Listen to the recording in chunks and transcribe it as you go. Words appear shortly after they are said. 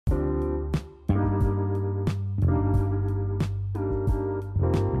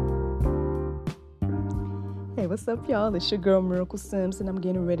what's up, y'all? It's your girl, Miracle Sims, and I'm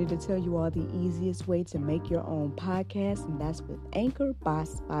getting ready to tell you all the easiest way to make your own podcast, and that's with Anchor by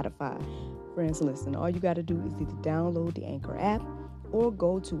Spotify. Friends, listen, all you got to do is either download the Anchor app or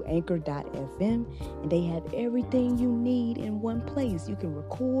go to anchor.fm, and they have everything you need in one place. You can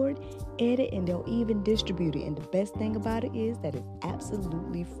record, edit, and they'll even distribute it. And the best thing about it is that it's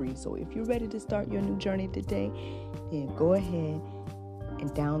absolutely free. So if you're ready to start your new journey today, then go ahead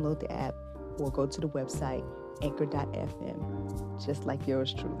and download the app or go to the website anchor.fm, just like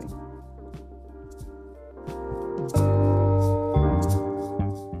yours truly.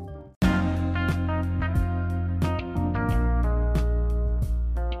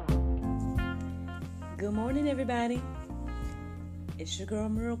 Good morning, everybody. It's your girl,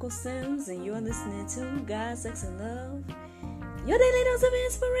 Miracle Sims, and you're listening to God, Sex, and Love, your daily dose of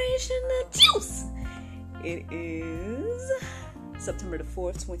inspiration, the juice. It is September the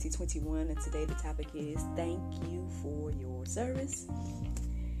 4th, 2021, and today the topic is thank you for your service.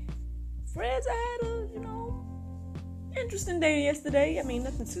 Friends, I had a, interesting day yesterday. I mean,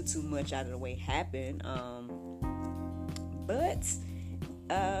 nothing too much out of the way happened.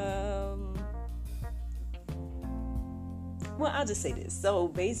 Well, I'll just say this. So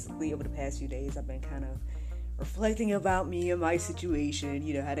basically, over the past few days, I've been kind of reflecting about me and my situation,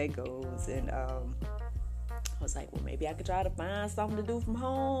 how that goes. And I was like, well, maybe I could try to find something to do from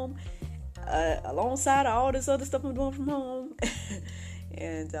home alongside of all this other stuff I'm doing from home.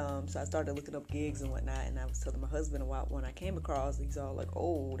 And so I started looking up gigs and whatnot. And I was telling my husband about one I came across. He's all like,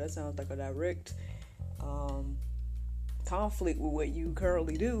 oh, that sounds like a direct conflict with what you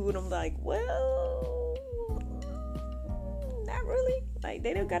currently do. And I'm like, well, not really. Like,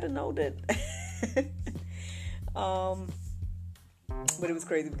 they don't got to know that. But it was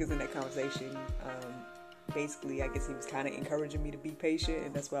crazy because in that conversation, basically, I guess he was kind of encouraging me to be patient,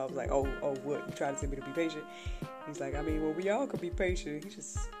 and that's why I was like, oh, what, you trying to tell me to be patient? He's like, I mean, well, we all could be patient. He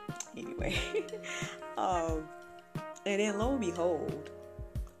just, anyway. And then lo and behold,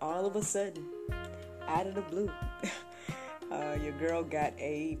 all of a sudden, out of the blue, your girl got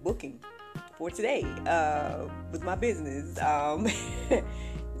a booking for today with my business.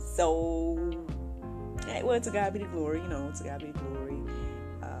 So, well, to God be the glory, to God be the glory.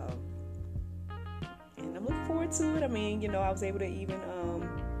 And I'm looking forward to it. I mean, I was able to even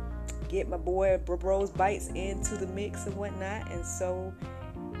get my boy Bros Bites into the mix and whatnot. And so,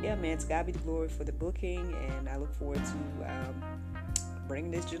 yeah, man, to God be the glory for the booking. And I look forward to bringing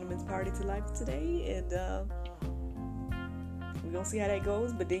this gentleman's party to life today. And we're going to see how that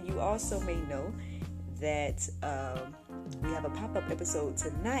goes. But then you also may know that we have a pop-up episode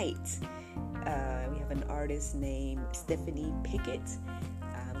tonight. We have an artist named Stephanie Pickett.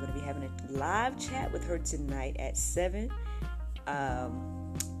 I'm going to be having a live chat with her tonight at 7.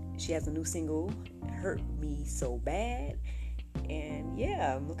 She has a new single, Hurt Me So Bad. And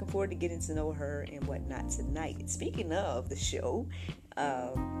yeah, I'm looking forward to getting to know her and whatnot tonight. Speaking of the show,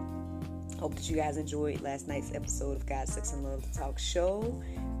 hope that you guys enjoyed last night's episode of God, Sex, and Love, the talk show.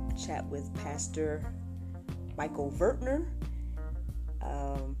 Chat with Pastor Michael Vertner.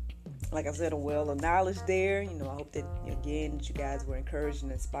 Like I said, a well of knowledge there. I hope that, again, that you guys were encouraged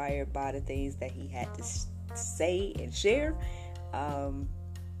and inspired by the things that he had to say and share.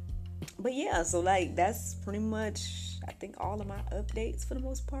 But yeah, so that's pretty much, I think, all of my updates for the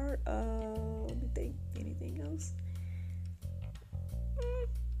most part. Let me think, anything else?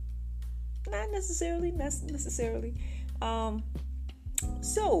 Not necessarily.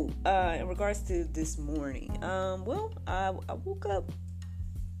 So, in regards to this morning, I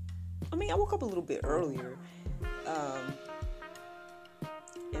woke up a little bit earlier,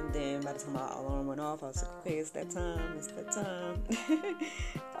 and then by the time my alarm went off, I was like, okay, it's that time,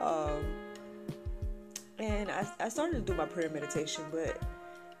 and I started to do my prayer meditation, but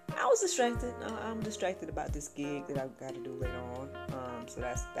I was distracted. I'm distracted about this gig that I've got to do later on. So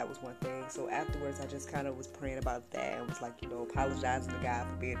that was one thing. So afterwards, I just kind of was praying about that and was like, apologizing to God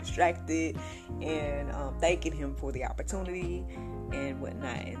for being distracted and thanking Him for the opportunity and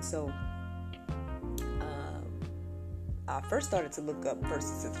whatnot. And so I first started to look up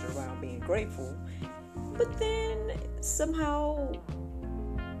verses centered around being grateful, but then somehow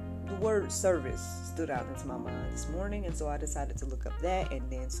the word service stood out into my mind this morning, and so I decided to look up that. And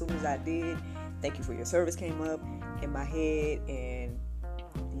then as soon as I did, thank you for your service came up in my head, and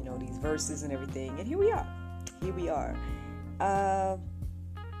these verses and everything, and here we are.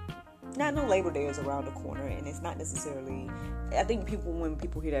 Now, no, Labor Day is around the corner, and it's not necessarily, I think when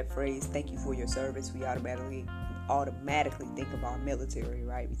people hear that phrase, thank you for your service, we automatically think of our military,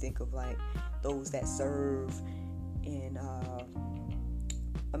 right? We think of those that serve in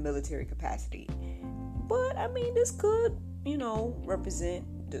a military capacity. But I mean, this could,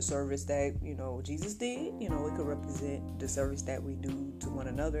 represent the service that, Jesus did. It could represent the service that we do to one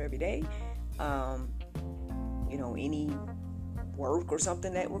another every day. Any work or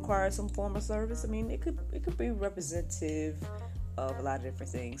something that requires some form of service. I mean, it could be representative of a lot of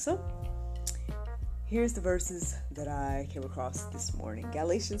different things. So here's the verses that I came across this morning.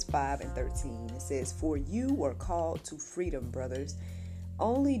 Galatians 5:13. It says, "For you were called to freedom, brothers.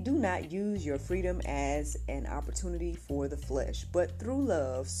 Only do not use your freedom as an opportunity for the flesh, but through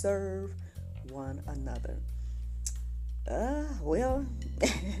love serve one another." Well,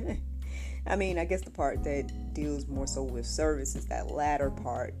 I mean, I guess the part that deals more so with service is that latter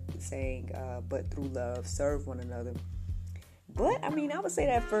part, saying, but through love serve one another. But, I mean, I would say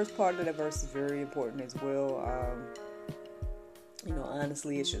that first part of the verse is very important as well.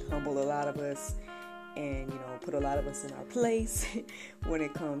 Honestly, it should humble a lot of us and, put a lot of us in our place when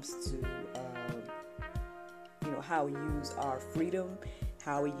it comes to, how we use our freedom,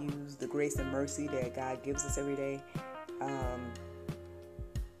 how we use the grace and mercy that God gives us every day.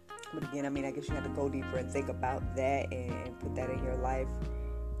 But again, I mean, I guess you have to go deeper and think about that and put that in your life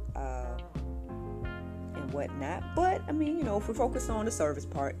and whatnot. But, I mean, if we focus on the service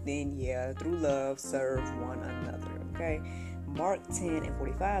part, then yeah, through love, serve one another, okay? Mark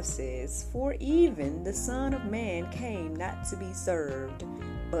 10:45 says, "For even the Son of Man came not to be served,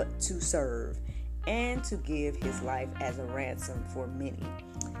 but to serve, and to give his life as a ransom for many."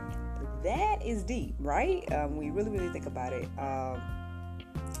 That is deep, right? We really think about it.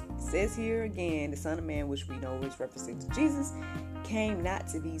 It says here again, the Son of Man, which we know is referencing to Jesus, came not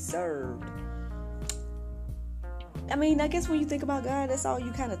to be served. I mean, I guess when you think about God, that's all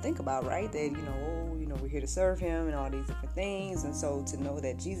you kind of think about, right? That, we're here to serve him and all these different things. And so to know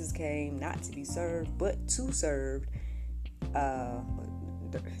that Jesus came not to be served, but to serve,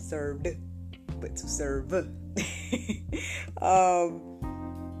 but to serve. I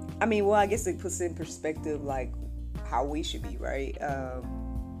mean, well, I guess it puts in perspective, like, how we should be, right?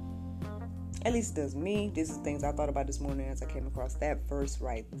 At least it does me. This is things I thought about this morning as I came across that verse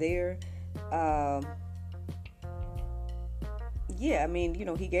right there. Yeah, I mean,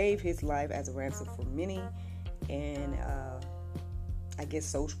 he gave his life as a ransom for many, and I guess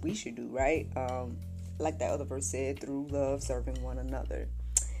so we should do, right? Like that other verse said, through love, serving one another.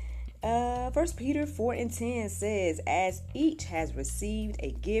 1 Peter 4:10 says, "As each has received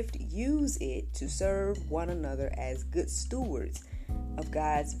a gift, use it to serve one another as good stewards of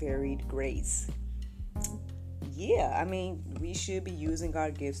God's varied grace." Yeah, I mean, we should be using our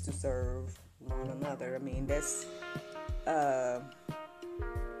gifts to serve one another. I mean, that's I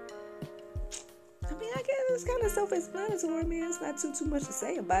guess it's kind of self-explanatory, man. It's not too much to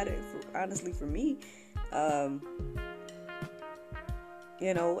say about it, honestly, for me.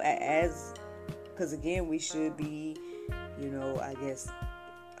 Because again, we should be, I guess,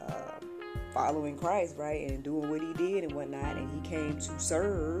 following Christ, right, and doing what he did and whatnot, and he came to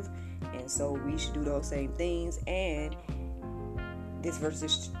serve, and so we should do those same things. And this verse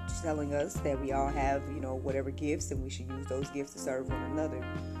is telling us that we all have, whatever gifts, and we should use those gifts to serve one another.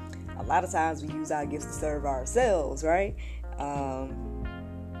 A lot of times we use our gifts to serve ourselves, right?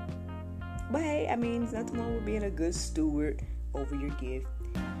 But hey, I mean, there's nothing wrong with being a good steward over your gift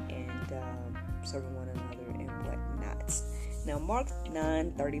and serving one another and whatnot. Now, Mark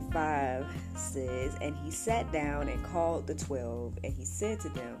 9:35 says, "And he sat down and called the 12, and he said to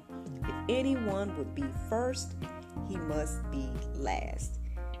them, if anyone would be first, he must be last.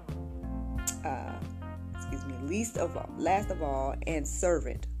 Last of all, and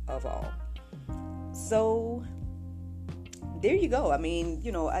servant of all." So there you go. I mean,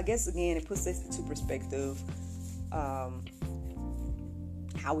 I guess again, it puts this into perspective. How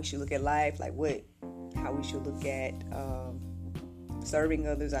we should look at life, like how we should look at serving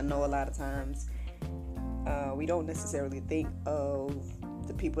others. I know a lot of times we don't necessarily think of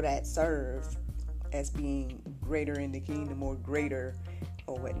the people that serve as being greater in the kingdom or greater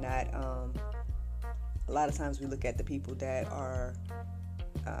or whatnot. A lot of times we look at the people that are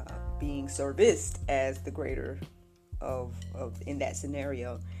being serviced as the greater of in that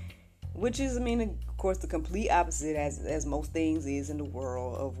scenario, which is, I mean, of course, the complete opposite as most things is in the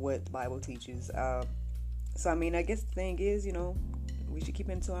world of what the Bible teaches. So, I mean, I guess the thing is, we should keep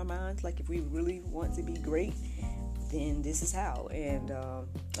it into our minds. Like, if we really want to be great, then this is how, and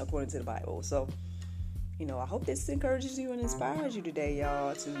according to the Bible. So, I hope this encourages you and inspires you today,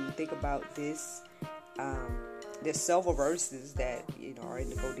 y'all, to think about this. There's several verses that, are in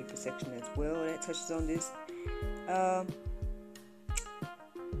the Go Deeper section as well that touches on this.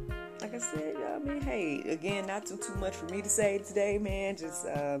 Like I said, I mean, hey, again, not too much for me to say today, man. Just,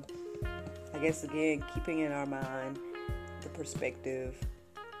 I guess, again, keeping in our mind the perspective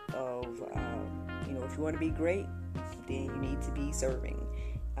of, if you want to be great, then you need to be serving.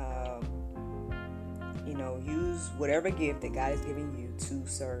 Use whatever gift that God is giving you to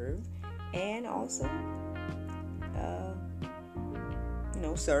serve, and also,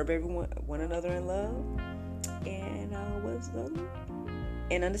 serve one another in love, and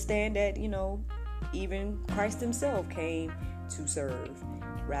and understand that even Christ Himself came to serve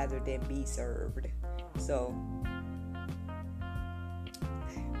rather than be served. So,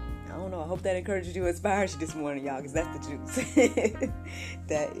 I don't know. I hope that encourages you, inspires you this morning, y'all, because that's the juice.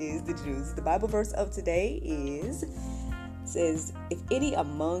 That is the juice. The Bible verse of today says, "Is any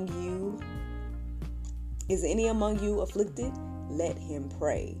among you afflicted? Let him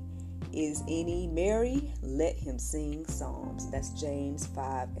pray. Is any merry? Let him sing psalms." That's James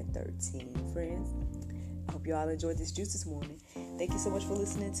 5:13, friends. I hope you all enjoyed this juice this morning. Thank you so much for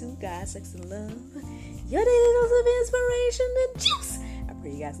listening to God, Sex, and Love, your daily dose of inspiration and juice. I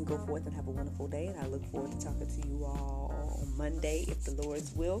pray you guys can go forth and have a wonderful day, and I look forward to talking to you all on Monday, if the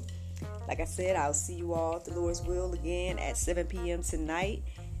Lord's will. Like I said, I'll see you all, if the Lord's will, again at 7 p.m. tonight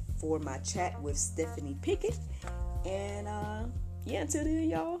for my chat with Stephanie Pickett. And until then,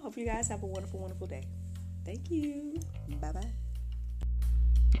 y'all, hope you guys have a wonderful, wonderful day. Thank you. Bye-bye.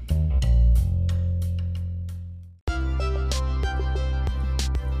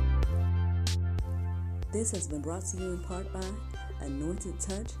 This has been brought to you in part by Anointed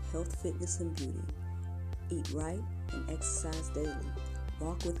Touch Health, Fitness, and Beauty. Eat right and exercise daily.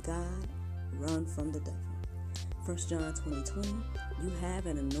 Walk with God. Run from the devil. 1 John 20:20. You have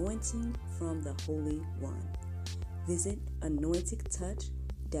an anointing from the Holy One. Visit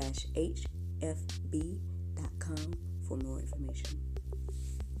anointedtouch-hfb.com for more information.